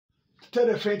tell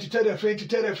a friend, to tell a friend, to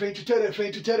tell a friend, to tell a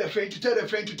friend, to tell a friend, to tell a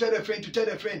friend, to tell a friend, to tell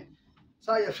a friend.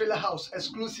 Say your fella house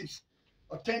exclusives,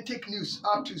 authentic news,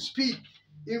 up to speed,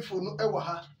 info no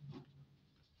ewaha.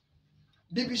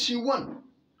 Division 1.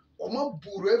 Oma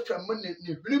bure from money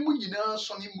ne blimu nyina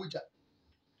soni moja.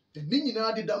 The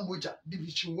nyina de da moja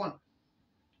Division 1.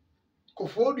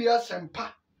 Kofodia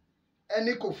Sempa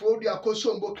ene Kofodia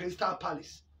Kosombo Crystal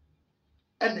Palace.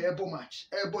 Ene ebo match,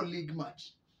 ebo league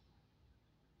match.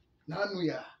 Na anu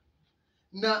ya.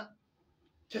 Na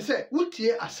chese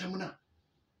utie asemna.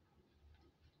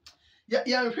 Ya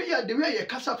nhwe ya de we ye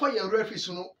kasa fa ya referee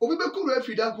so no obi be ku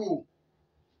referee da go.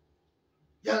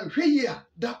 Ya nhwe ya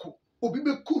dako obi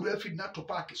be ku referee na to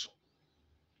park so.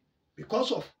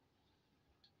 Because of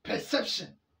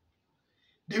perception.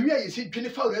 The way you see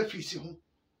 24 referees ho.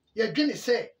 You dwene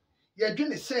say,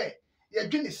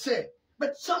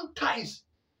 but sometimes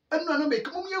and no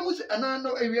make mum you say and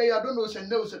no area I don't know say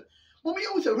no say mum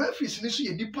you say referees ni so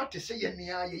ye nipa te say ye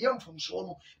nia ye yam from so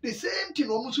no the same thing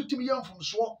no so timi yam from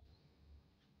so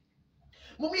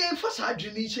mum ye fa sa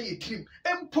adwene say ye trim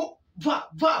empo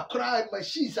va cry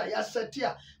machines ya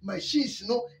setia machines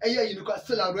no eya you know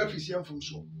still referees yam from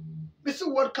so. This is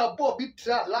World Cup ball be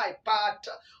try lie part.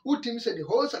 Who team said the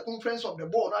whole circumference of the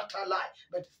ball not try lie,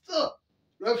 but still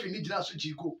referee need to so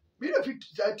jigo. Me referee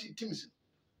teams.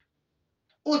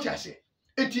 What I say?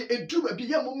 Enti edru be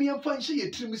ya momi amfa nche ye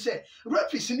trim say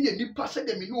referees ni ye nipa say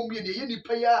dem ni omi ye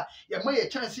nipa ya ma ye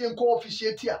chance ye nko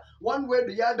officiate a one way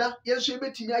the other ye so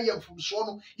ebetimi ayam from so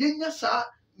no ye nya sa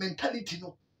mentality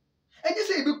no. Enye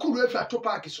say e be ku referee to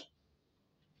park so.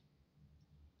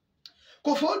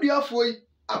 Kofodua foi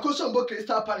Akosombo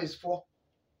Crystal Palace 4.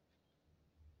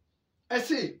 I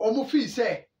say, omo fi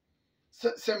say,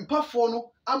 sempa for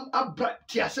no, abra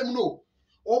tiasem no.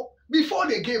 Or before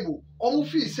the game, omo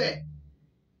fi say,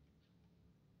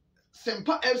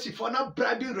 sempa FC for na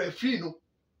bribing referee no.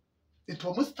 It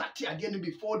almost started again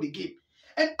before the game.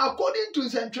 And according to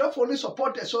Central for the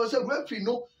supporters, so say referee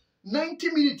no, 90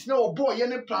 minutes now boy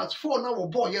yene plus 4 now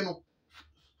boy yeno.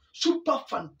 Super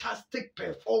fantastic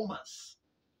performance.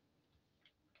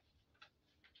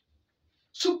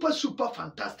 Super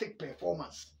fantastic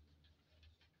performance.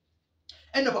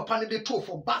 And the papa de toe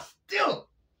for but still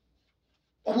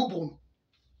obubon.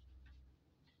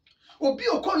 Obi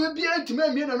okoye bi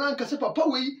antime me na nanka se papa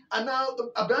we ana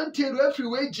abrantie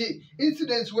referee we je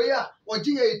incidents we a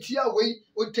oje ya etia we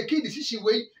o take decision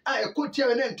we a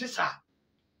ekotia na ntesa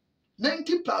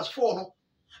 90 plus 4 no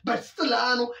but still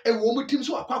ano e wo mu team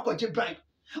so akwakoje bribe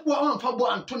wa amfa bo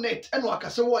Antoinette and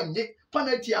wakase wonye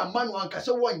penalty aman wankase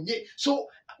wonye so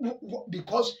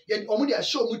because ye omo dey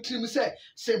show mu trim say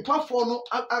sempa for no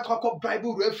akwa bribe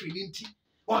referee ni nti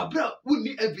wa bra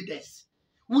wonni evidence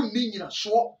wonni nyina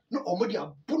so no omo dey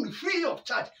abun free of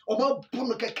charge omo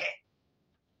abun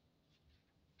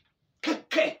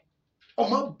keke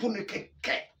omo abun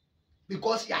keke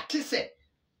because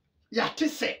yate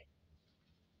say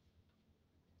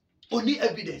only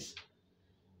evidence.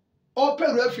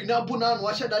 Open referee na buna no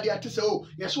ahye dade ate say oh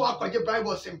yeso akwaje bribe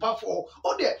or sempa for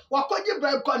o de wakwaje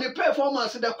bribe kwa ne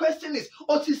performance the question is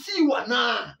osisi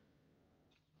wana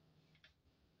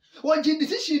waji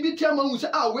decision bi tiama hu say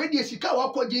ah we dey sika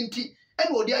wakwaje nti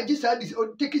and o de agi say this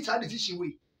o take it decision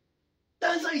we the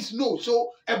answer is no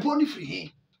so e brony free him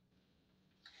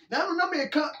na no na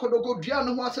meka Kotoko dua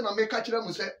no ho ase na meka kire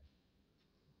mu say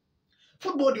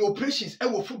football the operations e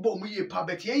wo football mu ye pa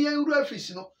bet yen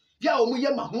referees no ya omu ye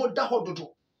ma ho da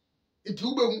hododo enti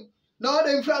ubehu na o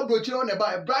de infra brochire on the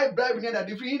buy bribe near that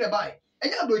free in the buy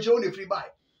enya brochire on the free buy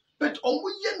but omu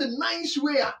ye the nice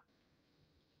way a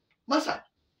masa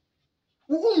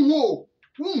wo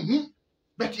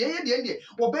but ye de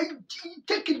wo be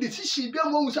take decision bi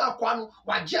am wo sa akwa no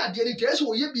waje ade ni tese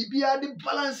wo ye bibia de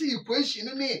balance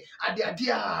equation ni ade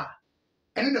a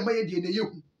ene na ma ye de na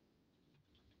yehu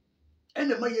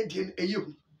ene ma ye de na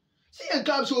yehu. See and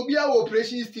clubs will be our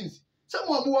operations teams. Some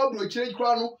of who are brochire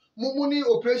crown, money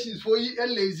operations for ye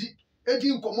and lazy,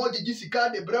 18 commodity Jessica,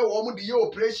 the bread woman, the year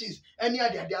operations, any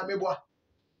other diamebo.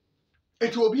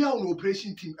 It will be our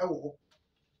operation team.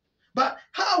 But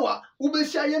how we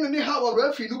say any how a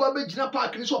referee, no baby Gina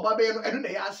Park, and so Babano, and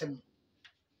they ask him.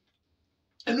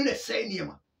 And then they say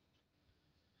near.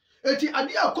 Eti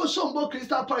adia Kosombo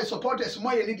Crystal Palace supporters,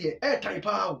 my idiot, type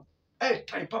out,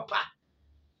 type papa.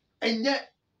 And yet,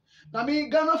 na me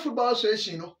Ghana Football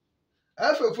Association no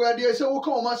afefu ade say wo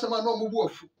ka o masema na omubu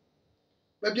afu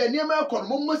ba bia niam akọ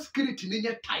no mo security ni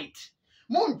nye tight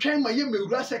mo ntwen ma ye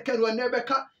mewura second one na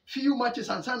beka few matches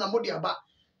ansa na mo de aba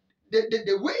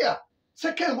the way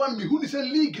second one me hu ni say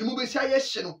league mo be sia ye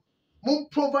hye no mo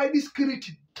provide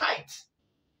security tight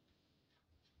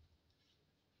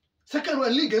second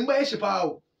one league mba ye shipa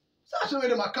o sa so we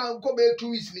de maka ko be 2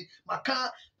 weeks ni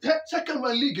maka second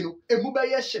one league no emu ba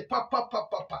ye shipa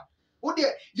papa wo de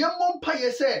ye mompa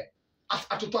ye se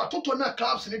atoto na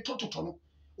clubs ni tototo no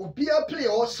obia play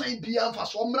or sign bia mfa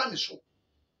so mra ne so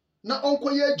na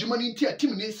onkoye adwuma ni ntia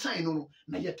team ni sign no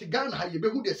na ye te Ghana ha ye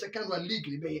behu de second one league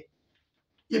ni be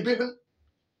ye behu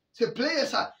se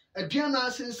players a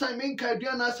aduana sign menka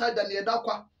aduana side da ne da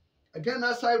kwa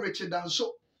aduana side Richard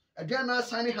Danso aduana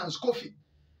sign Hans Kofi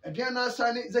aduana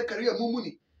sign Zakaria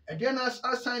Mumuni aduana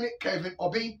sign Kevin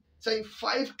Obin say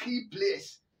 5 key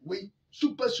players we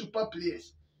super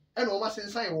players and o ma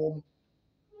sign wo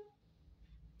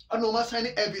and o ma sign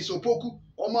Elvis Opoku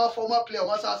o ma former player o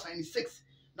ma sign 6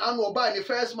 now no buy the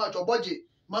first match or budget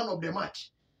man of the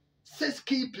match 6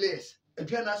 key players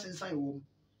aduana sign wo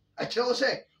a tell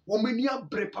say womania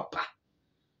bre papa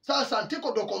sa sante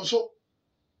Kotoko nso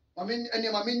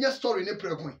maminya story ne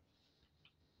prekon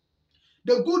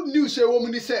the good news say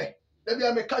womani say da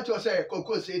bia me catch you say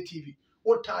Koko say TV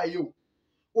o tayo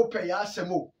o pay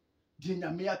asemo di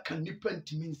nyame aka nipa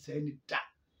ntimi nsa ni da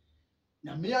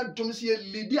nyame adom se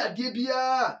lidi ade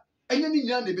bia enye ni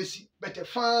nyina na besi bete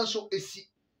fan so esi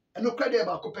eno krede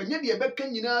ba ko penye de beka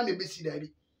nyina na besi da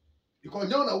bi because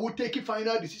now na we take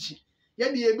final decision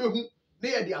ye de ebehu na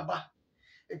ye de aba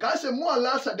e ka say mo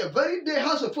Alhassa the very day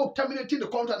House of Folk terminating the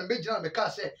contract and be gina me ka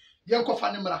say ye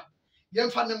nkofa ne mra ye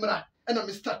mfa ne mra ena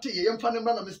me start ye mfa ne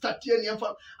mra na me start ye ne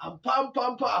mfa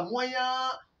ampa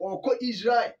anwaya okọ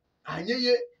Israel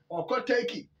anyeye okọ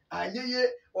Turkey anyeye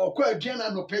okọ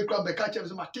aduana no pe kra be ka chem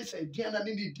se matese aduana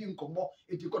ne di nkomo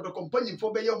eti Kotoko company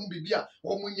fo be ye hu bibia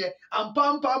wo munye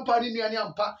ampa ni nuane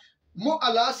ampa mo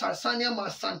Alhassa sania ma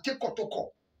sante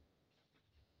Kotoko.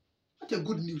 What a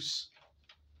good news.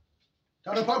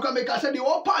 Tano pa make say the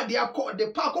opa de akọ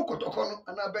the pa Kotoko no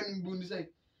ana ben mbu ni say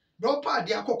the opa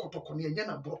de akọ Kotoko no ye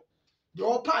na bro the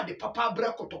opa de papa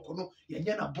bra Kotoko no ye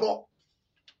na bro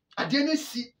ade na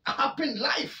si happen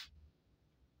life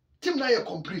team na ye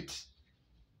complete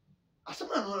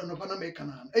asema no pa na make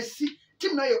na esi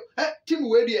team na ye team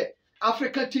we de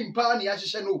African team pa na ya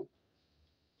hye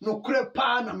no kure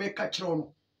pa na make kire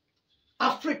no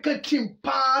African team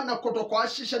pa na Kotoko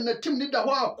ahye na team ni da ho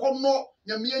akono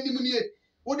nyame anim nie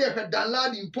wo de hwe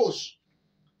download in post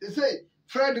they say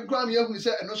Fred Graham ye hu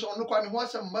say eno so ono kwa ne ho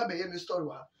asem ma be ye ne story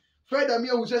wa Fred am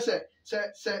ye hu say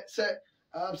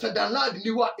download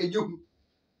ni wa enyehu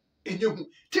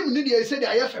team ni de say de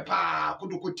ayefe pa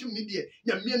Kotoko team ni de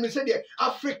nyame no say de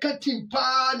African team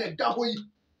pa na da ho yi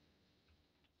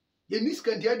ye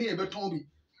miskan de e beton bi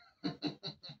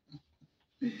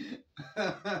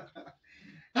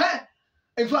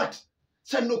in fact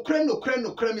say no kre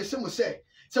me say mo say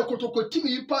Kotoko team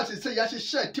yi pass say ya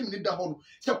hye team ni da ho no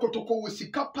say Kotoko wo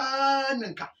sika pa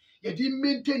nka ye di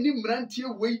maintain ni mrantie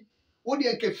wei wo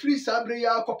de nke free sabre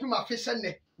ya kopim afese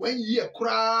ne 1 year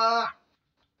kura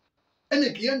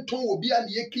ene ke yenton obi a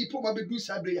ne ye keep ma be du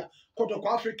sabre ya Kotoko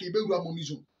Africa be ru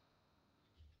amonizo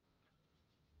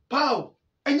pau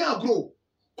enya agro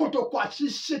Kotoko ahye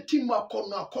team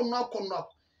akono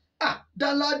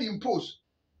download in post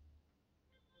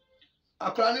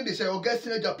akra ne de say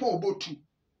Augustine Japan obotu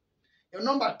your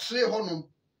number 3 honum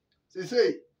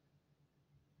say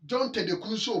John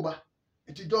Tedeku so ba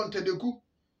eti John Tedeku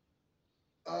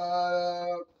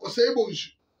osebo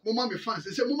nsu mama me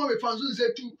fans say mama me fans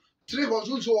say 3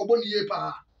 honum so obo ni ye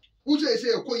pa unso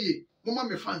say ekoye mama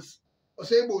me fans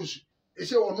osebo nsu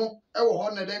say ono e wo ho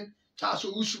ne den cha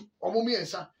so usu omo me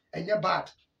ensa enye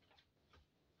bad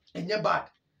e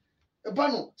ba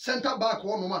no center back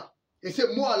one ma say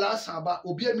mo Alhassa ba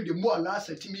obi ami de mo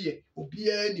Alhassa timi ye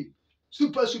obi ani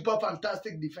super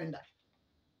fantastic defender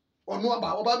ono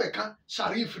aba oba be kan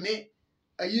Sharif ne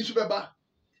ayi su beba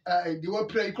the one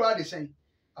pray crowd is saying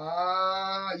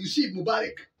you see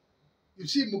Mubarak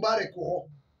wo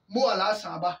mo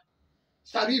Alhassa ba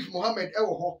Sharif Mohammed e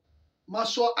wo ho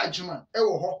Maso Ajman e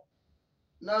wo ho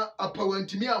na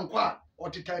apawantimi ankwa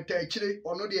otitata akire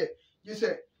ono de you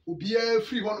say obi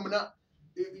free hono na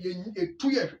two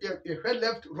head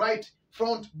left right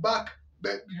front back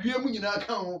but wiem nyina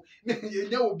kan ho ye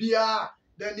nya obi a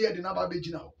then ye de na ba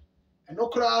begina ho eno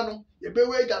kra no ye be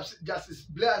we justice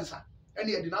Blansa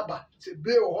ene ye de na ba se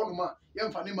bre ho hono ma ye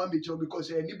mfa ne ma mecho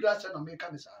because ni brasa na me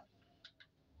kan sa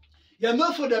ye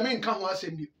no for the men kan ho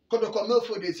asem bi Kotoko no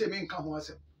for the say men kan ho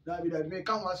asem da bi da men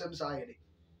kan ho asem sa ye de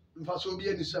mfa so obi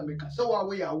ani sa me kan so wa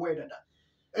we ya aware dada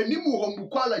enimu ho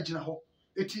mbukwala gina ho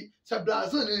eti se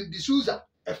Brazil ni D'Souza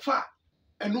efa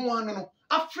eno anu no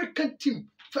African team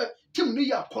ni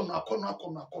ya kono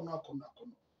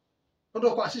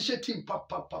Kotoko ahye team pa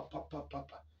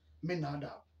me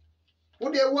nada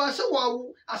wo de wa se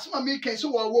wa asema me kan se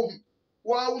wa wo hu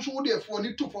wa so wo de fo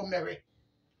ni to fom na hwe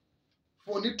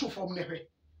fo ni to fom na hwe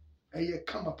eye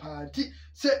kama party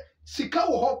se sika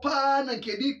wo ho pa na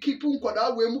nke di keep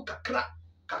nkoda we mu kakra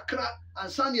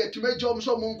ansan ye tume jom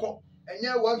so mo nko enye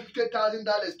 $150,000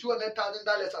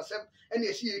 $200,000 asem ene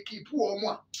esi ye keep wo mo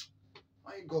a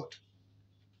my god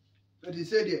but he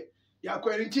said there ya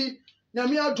kwerinti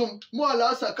nyame adom mo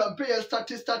Alhassa campaign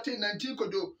starting 19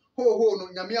 kodo ho no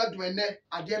nyame adom ene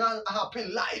ade na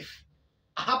happen life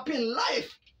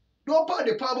do pa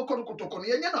de pa bo Kotoko no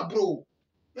yenye na bro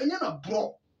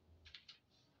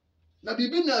na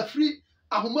bibi na free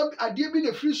ahoma ade bi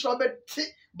na free so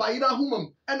abete bayira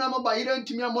ahomam ena ma bayira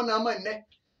ntimi amona ama nne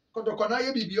Kotoko na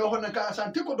ye bibi ho na ka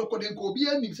asante Kotoko de ko obi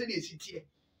anim se de esitie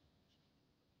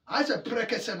asa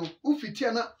prekese no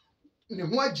ufitie na ne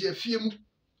ho agye afie mu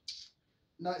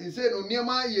na ise no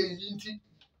niema ye yinti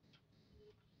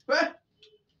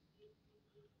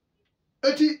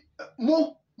eti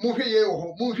mo hweye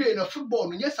ho mo hweye na football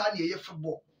no nyesa na ye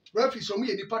football referees o mo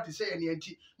ye ni party say ye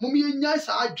nti mo me nya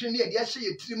sa adwene ye de ahye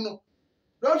ye tirim no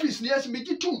referees ne yes me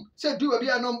gitum say do obi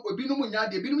anom obi no nya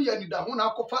de ebi no ye nida ho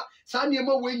na akofa sa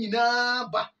niema we nyina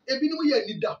ba ebi no ye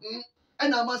nida ho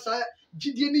ena ma sa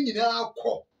gidie ni nyina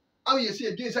akọ awo ye say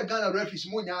edin say Ghana referees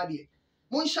mo nya de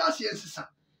mo nhyase ensesa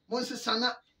mo nsesa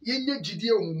na yenye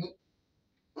gidie omumu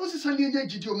mo nsesa na yenye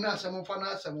gidie omumu na asem mfa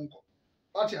na asem nko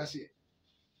what you say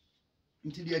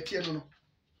nti de atie no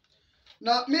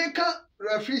na meka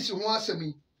referees ho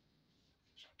asem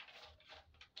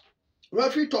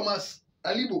referee Thomas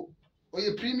Alibo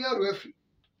oye premier referee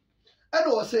and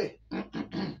o say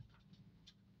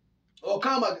o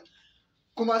kama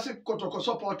Kumasi Kotoko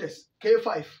supporters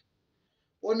K5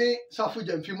 oni safu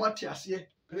jamfi mati ase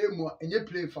play mu enye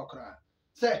play fakra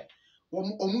say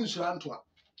omunsuro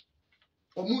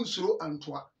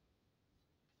antoa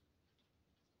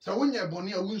sa wonya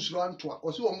bone a wunsuro antoa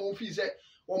o se omo fi say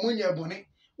omonya bone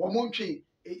omo ntwe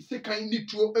sekan ni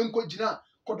tuo enkogina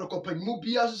Kotoko panimu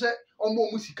bia so say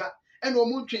omo musika ena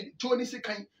omo ntwe tuo ni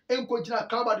sekan enkogina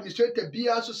club administrator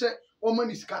bia so say omo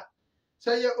ni sika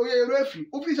say oye referee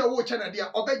ofi say wo chana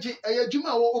dia obeje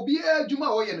adwuma wo obi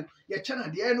adwuma wo ye no ye chana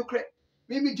dia no kre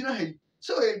mimi gina ha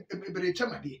so ebere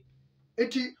chama dia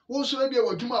eti wo so bia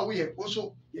adwuma wo ye wo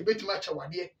so ye betima cha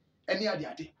wade ene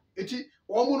ade eti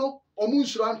omo no omo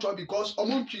nsuro anto because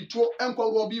omo ntwituo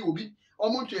enkwawo bi obi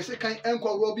omo ntwe sekan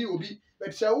enkwawo bi obi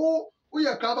but say wo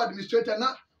ye club administrator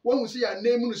na wo hu say ya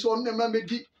name no so on na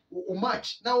medi o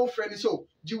match na wo friend so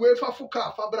jiwe fa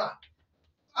fuka fa bra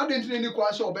adentine ni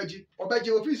kwa so obeji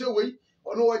ofi say we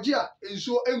ono oji a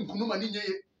enso enkunu ma ni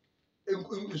nyeye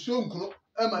enso nkunu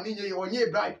e ma ni nyeye onye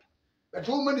bribe but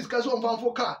wo man discuss on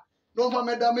fanfo car no fa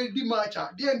meda me di match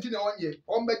a de ntine onye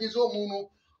ombeji so mu no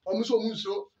omuso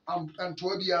munso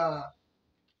antoa bia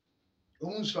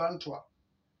omunso antoa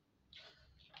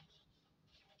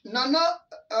Nana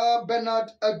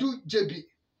Bernard Adu Gyebi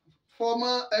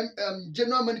former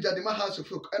general manager the House of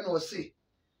Folk and was say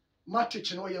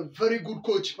Matrix no a very good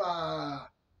coach pa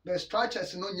the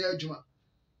structures no nya adwuma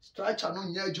structure no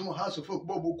nya adwuma House of Folk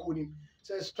bobo kunim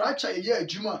say structure ye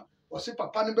adwuma o se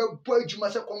papa no be bo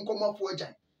adwuma se konkomafo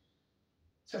agyan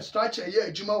say structure ye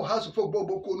adwuma House of Folk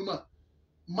bobo kunim a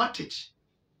Matrix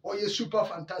or a super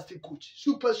fantastic coach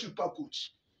super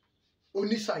coach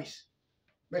only size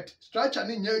but structure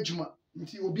ni nya adwuma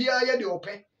nti obia ye de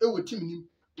ope e wo team nim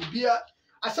obia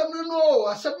asem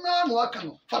no aka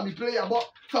no family player bo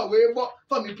fa we bo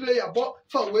family player bo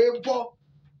fa we bo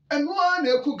eno na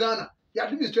eku Ghana ya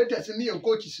administrators ni yan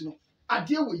coaches no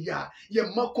ade wo ya ye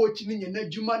ma coach ni nyana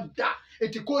adwuma da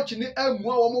eti coach ni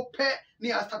amua wo mo pe ni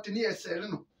start ni esel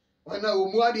no wana wo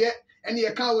mu ade ene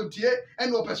ye ka wo tie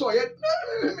ene o pese o ye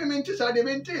menti sa de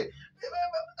menti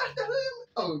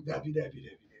oh David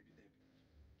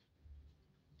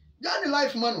Gani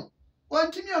life mano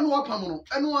wantimi anu wapam no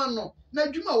eno anno na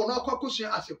adwuma wo no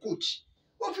akwakosu as a coach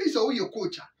wo fi say wo ye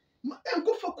coach a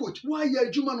enko fa coach wo aye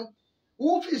adwuma no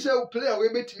wo fi say player we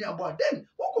betimi abo then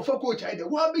wo ko fa coach aide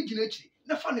wo abegina chi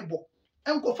na fa ne bo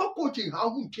enko fa coaching ha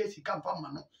hu ntwesi kan fa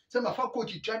ma no say ma fa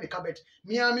coach try ne kabet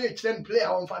me ekire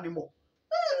player won fa ne bo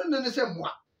ne say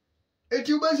moa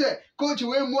eti wo say coach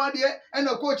we moa de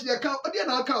na coach de kan ode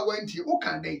na aka wanti wo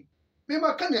kan den me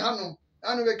ma kan ne hanom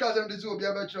anu be ka say de obi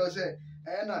abetro say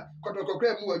na Kotoko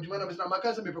kra mu adwuma na me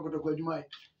maka se me Kotoko adwuma ai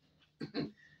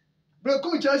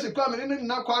brekum Chelsea kwa me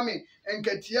na kwa me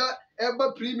enkatia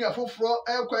eba premier foforo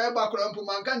ekwa eba akora mpo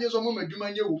manka nje so mo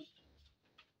adwuma nye wo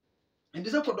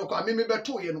ndise Kotoko ame me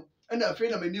beto ye no na afi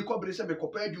na mani kobere se me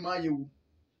kopa adwuma ye wo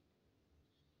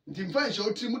nti mfa nse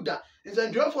otiri mu da nse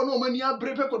ndrefo na o mani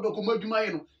abre pe Kotoko mu adwuma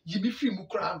ye no yibi free mu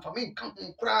kra mfa me nka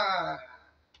ho kra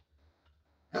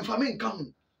And for me,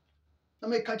 come. Na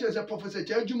me catch as a professor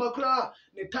Chejuma kra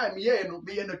the time ye no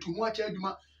me ye na to ho acha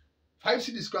adwuma 5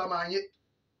 cities kra ma anye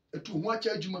to ho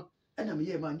acha adwuma na me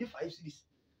ye ma anye 5 cities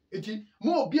eti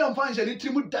mo obi am fan share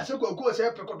trimu da se kwaku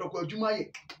se pe Kotoko adwuma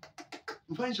ye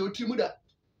mfan share trimu da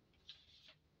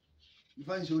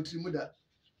mfan share trimu da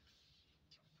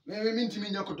me ntimi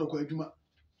nya Kotoko adwuma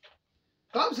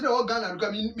kam se na o Ghana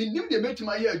no me nim de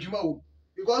metima ye adwuma wo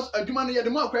because adwuma no ye de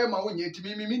mo akwa ma wo nye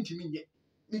ntimi me ntimi nye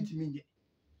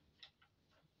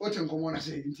what in common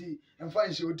say, and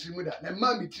find you trimuda, and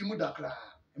mammy trimuda cra,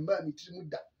 and mammy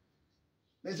trimuda.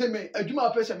 They say, me, a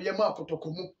Juma person, be a mark to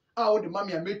come out the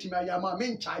mammy and meeting my yama,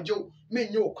 main charge,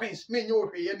 main your quaints, main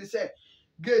your hay, and say,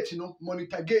 gate,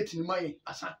 monitor gate in my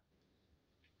asa.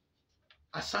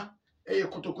 Asa, a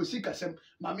Kotoko sika, sem,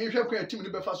 mammy, you have created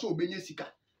to be fast so benyesika,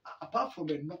 apart from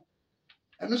it, no.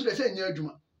 And no, they say, near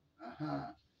Juma.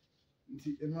 Aha,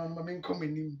 and mammy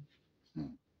coming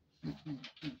in.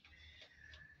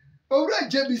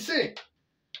 Alright, Gyebi say.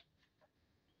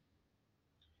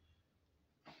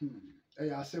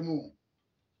 Asemo.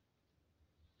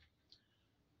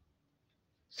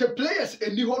 Say players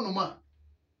any honoma.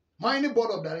 Mining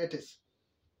board of directors.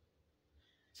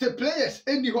 Say players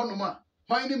any honoma.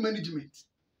 Mining management.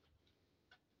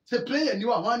 Say player ni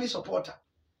wa wani supporter.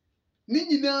 Ni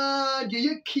nyina de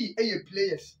ye key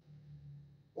players.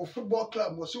 Or football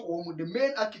club was so the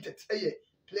main architects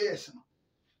players no.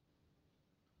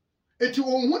 It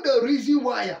won't the reason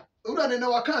why. Ura na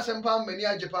waka sempa mani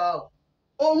ajepa.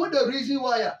 Oh, the reason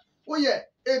why. Oh yeah,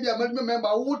 ebia member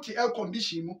what air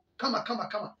condition mu. Kama.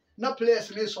 Na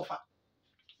players ne sofa.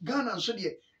 Ghana so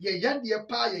de ye yade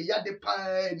pa ye yade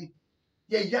pa ni.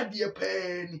 Ye yade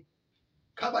pa ni.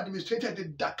 Club administrator de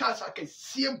Dakar sake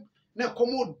siem na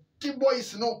komo the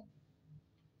boys no.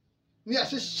 Ni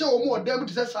ase show mo dem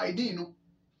to say side no.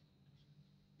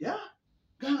 Yeah.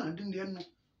 Ghana din de no.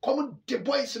 Come the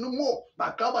boys no more. My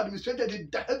club administrator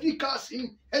did the heavy cars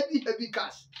in heavy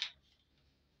cars.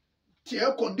 The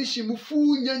air condition mu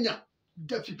full nyanya.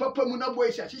 The papa muna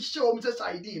boys she show me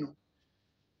side no.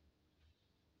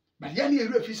 But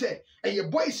yani referee say, "Eh your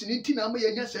boys in tina ma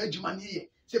yanya say adwuma ne ye.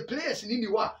 Say players ni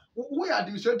wa. We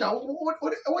administrator what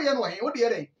you know what the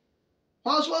other.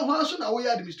 How na we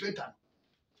administrator.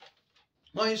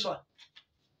 Why so?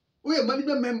 We a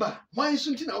management member. Why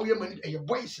so tina we manage your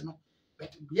boys no.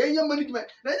 But yeah, management.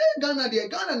 Now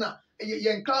Ghana na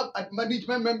yen club at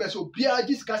management members so bia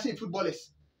discussing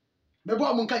footballers. Mebo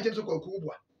amun kan so kwaku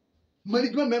bua.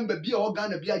 Management member bia o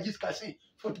Ghana bia discussing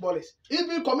footballers.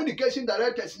 Even communication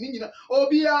directors ni nyina o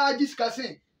bia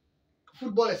discussing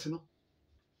footballers no.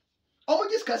 Omo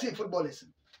discussing footballers.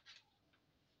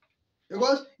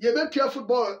 Because you bet your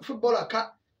footballer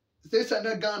cat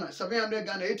 600 Ghana, 700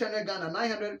 Ghana, 800 Ghana,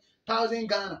 900,000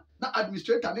 Ghana. Na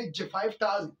administrator make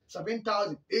 5,000,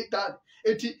 7,000, 8,000.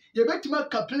 Eti you bet my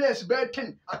players bear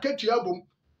 10 aketu album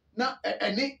na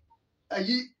any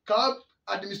ayi club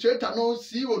administrator no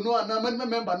CEO no ana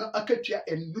management member no aketu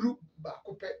enuru ba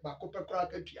kope kra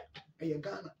aketu ya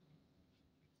Ghana.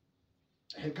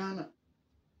 Ghana.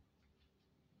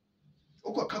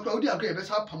 Oko kakra odi agree be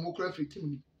sa pamo kra free team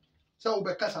ni. Sa wo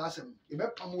be kasa asem, e be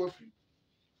pamo free.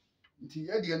 Nti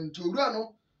ye de nto wura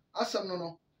no asem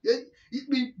no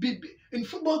in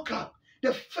football club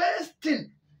the first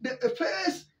thing the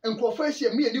first and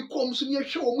year me any come so ne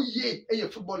hwe omo ye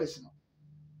footballers no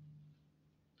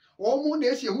omo na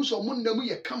ese hu so omo nam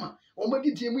ye kama omo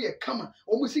didie mu ye kama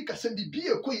omo sika se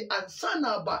bibie koyi ansa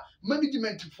na ba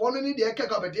management for no ne de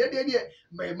ekeka ba de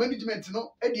management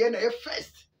no e de na ye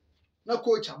first na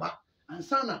coach aba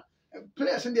ansa na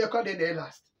players in the ekwa de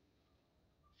last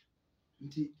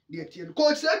nti de tie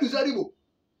coach say du zaribo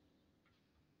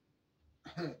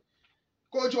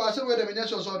coach was say we de menya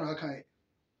so na kan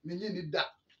menyi ni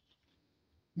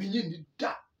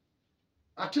da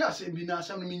ati asem bi na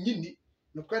asem no menyi ni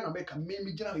no kwa na meka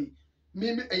me gina yi me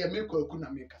eye me kwaku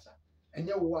na me kasa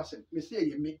enye wo asem me say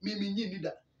eye me menyi ni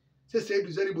da say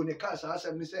du zaribo ne ka sa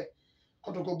asem ni say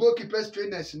Kotoko goalkeepers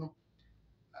trainers no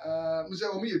mu say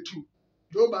o me yetu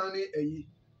joba ni eyi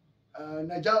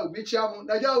naja we chiamu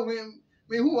naja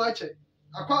we hu wa che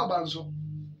akwa abanzo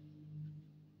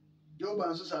joba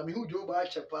nso sa me hu joba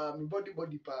che pa me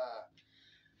body pa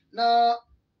na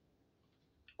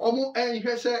omu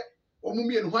enhwe se omu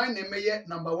mienu hwan na meye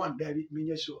number 1 David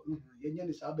menye so yenye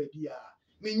ni sa ba bia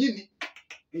menyi ni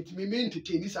eti me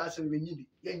entertain sa asem menyi ni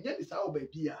yenye ni sa ba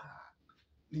bia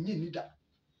menyi ni da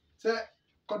se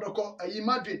Kotoko ayi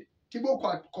Madrid tibo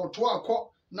kwato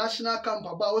akọ national camp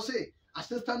aba wo say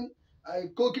assistant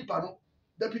goalkeeper no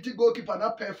deputy goalkeeper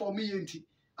na perform yenti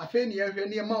afa ni ehwe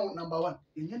ni ma number 1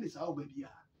 yenye ni sa ba bia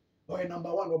Or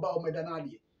number 1 oba o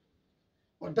medanade.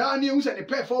 Or Daniel who said the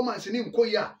performance in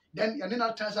Koya, then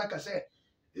Yanina Tansaka say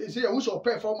who saw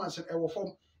performance at our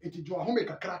form, it is your home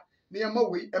kakra, near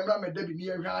Maui, Emra Medebi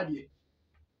near Radi.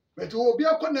 But will be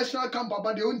a national camp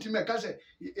about the ultimate case,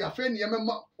 a friend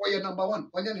Yamma or your number 1,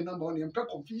 or your number 1, and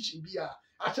confusion be a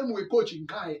some way coaching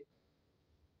Kai.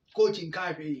 Coaching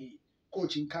Kai,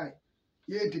 coaching Kai.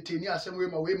 Ye entertain ya some way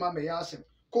my way, mamma ask him,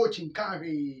 coaching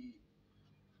Kai.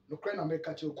 No crana make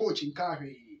at your coaching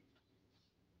Kai.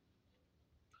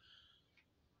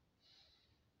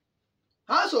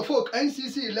 House of Folk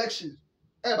NCC election,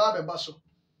 Babe Basso.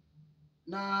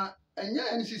 Now, and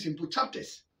yeah, NCC into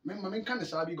chapters. Men can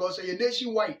say because a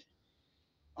nationwide.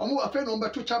 I'm more afraid number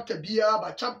 2 chapter beer,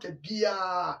 but chapter beer,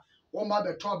 one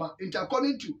mother toba.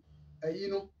 According to,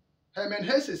 Herman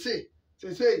Hesse say,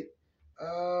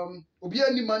 Obi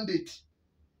any mandate.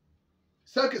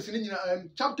 Circus in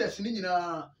chapters in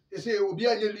they say Obi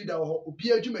any leader or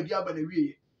Obi a Jumedi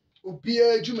Abanewi, Obi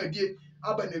a Jumedi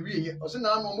Abanewi, or send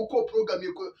an Omoko program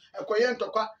you could acquire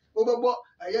Toka, Oberbo,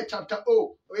 a year chapter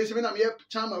O, where's me,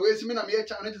 Chama, where's me,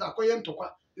 Chama, acquire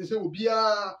Toka. They say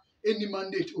Obia any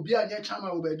mandate, Obia nya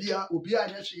chama obedia, Obia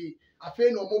nya she, a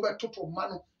fair no mobile total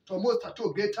mano, to most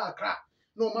tattoo greater crack,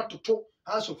 no matter to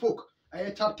House of Folk,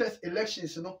 I chapters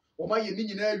elections, or my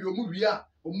engineer, you movie, or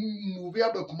movie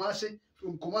about Kumasi,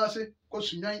 from Kumasi,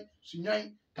 Sunyan,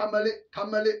 Tamale,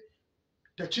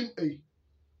 Tachim A.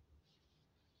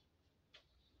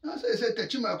 I say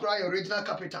Tachima cry original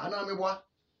capital, and I'm a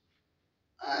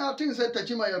I think that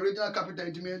Tachima original capital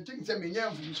into me, and things that mean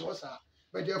from Sosa.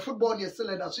 But your football is still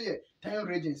at 10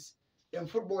 regions. Your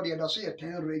football is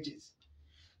 10 regions.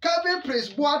 Kevin Prince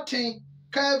Boateng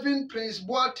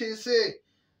say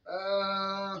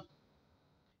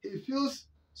he feels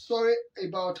sorry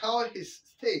about how his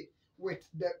stay with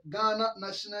the Ghana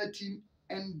national team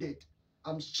ended.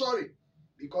 I'm sorry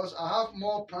because I have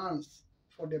more plans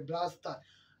for the Black Stars.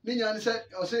 Ninyani said,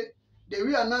 I say the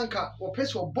real Nanka or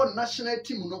place for born national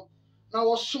team no. Now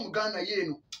was some Ghana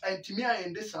no and to me I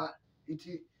in this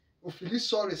iti ofili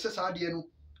sorry says adie no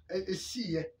see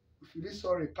ye ofili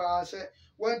sorry pa say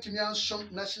want me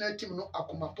ansom national team no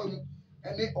akomafa mu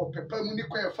ene opepa mu ni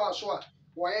kwa fa so a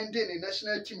wo ende ne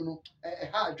national team no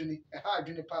ha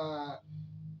adwene pa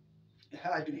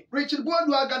Richard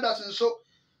Boadu Agadas so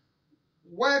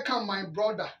welcome my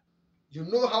brother, you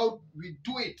know how we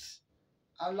do it.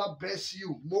 Allah bless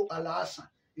you, Mo Alhassa.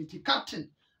 Iti captain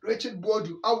Richard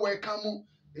Boadu I welcome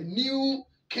a new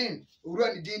king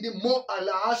urani dindi Mo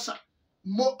Alhassa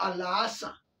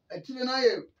etini na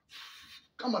ye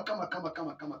kama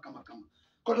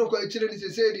Kotoko etini ni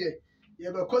say there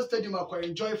you be cost stadium akwa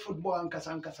enjoy football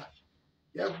ankasa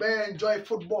you be enjoy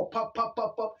football pop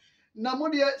na mo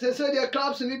there say there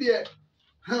clubs ni there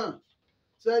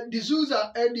so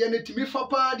D'Souza and the etimi fa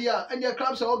pa there and the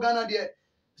clubs all Ghana there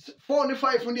 4 and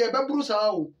 5 on there be brusa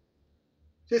o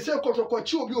say Kotoko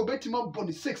chi obi obetima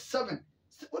boni 6 7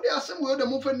 what they are some way the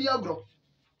move for Niagro.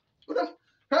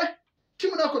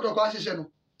 Team na Kotoko asise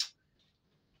no.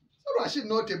 So I should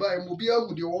not buy Mobia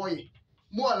with the oil.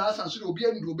 More Alhassa so obi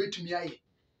andu obetumi aye.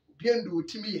 Obi andu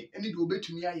otimi ye, eni do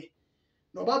obetumi aye.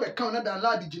 No ba be kan na dan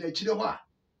lad gina chire ho a.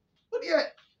 What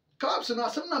dey clubs na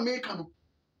asem na make no.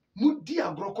 Mudi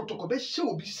agro Kotoko be hye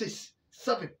obi 6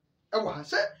 7. E wo ha.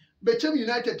 Say Bechem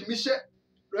United mi hye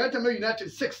Rotherham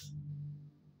United 6.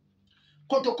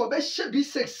 Kotoko be hye bi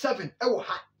 6 7 e wo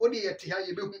ha. Wo dey yete ha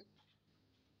ye be hu.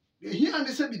 He and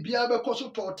say bibia be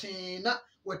koso 14 na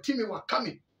watimi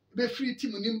wakame be free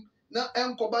team nim na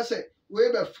enkoba say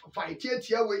we be fight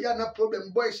tia we ya na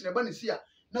problem boys na ba ne sia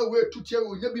na we tutia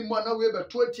we nya bi mo na we be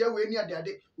to tia we ni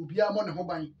ade obia mo ne ho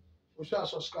ban o so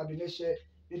subscribe ne share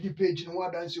the page no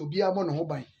wadanse obia mo ne ho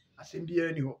ban asem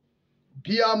bia ni ho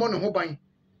bia mo ne ho ban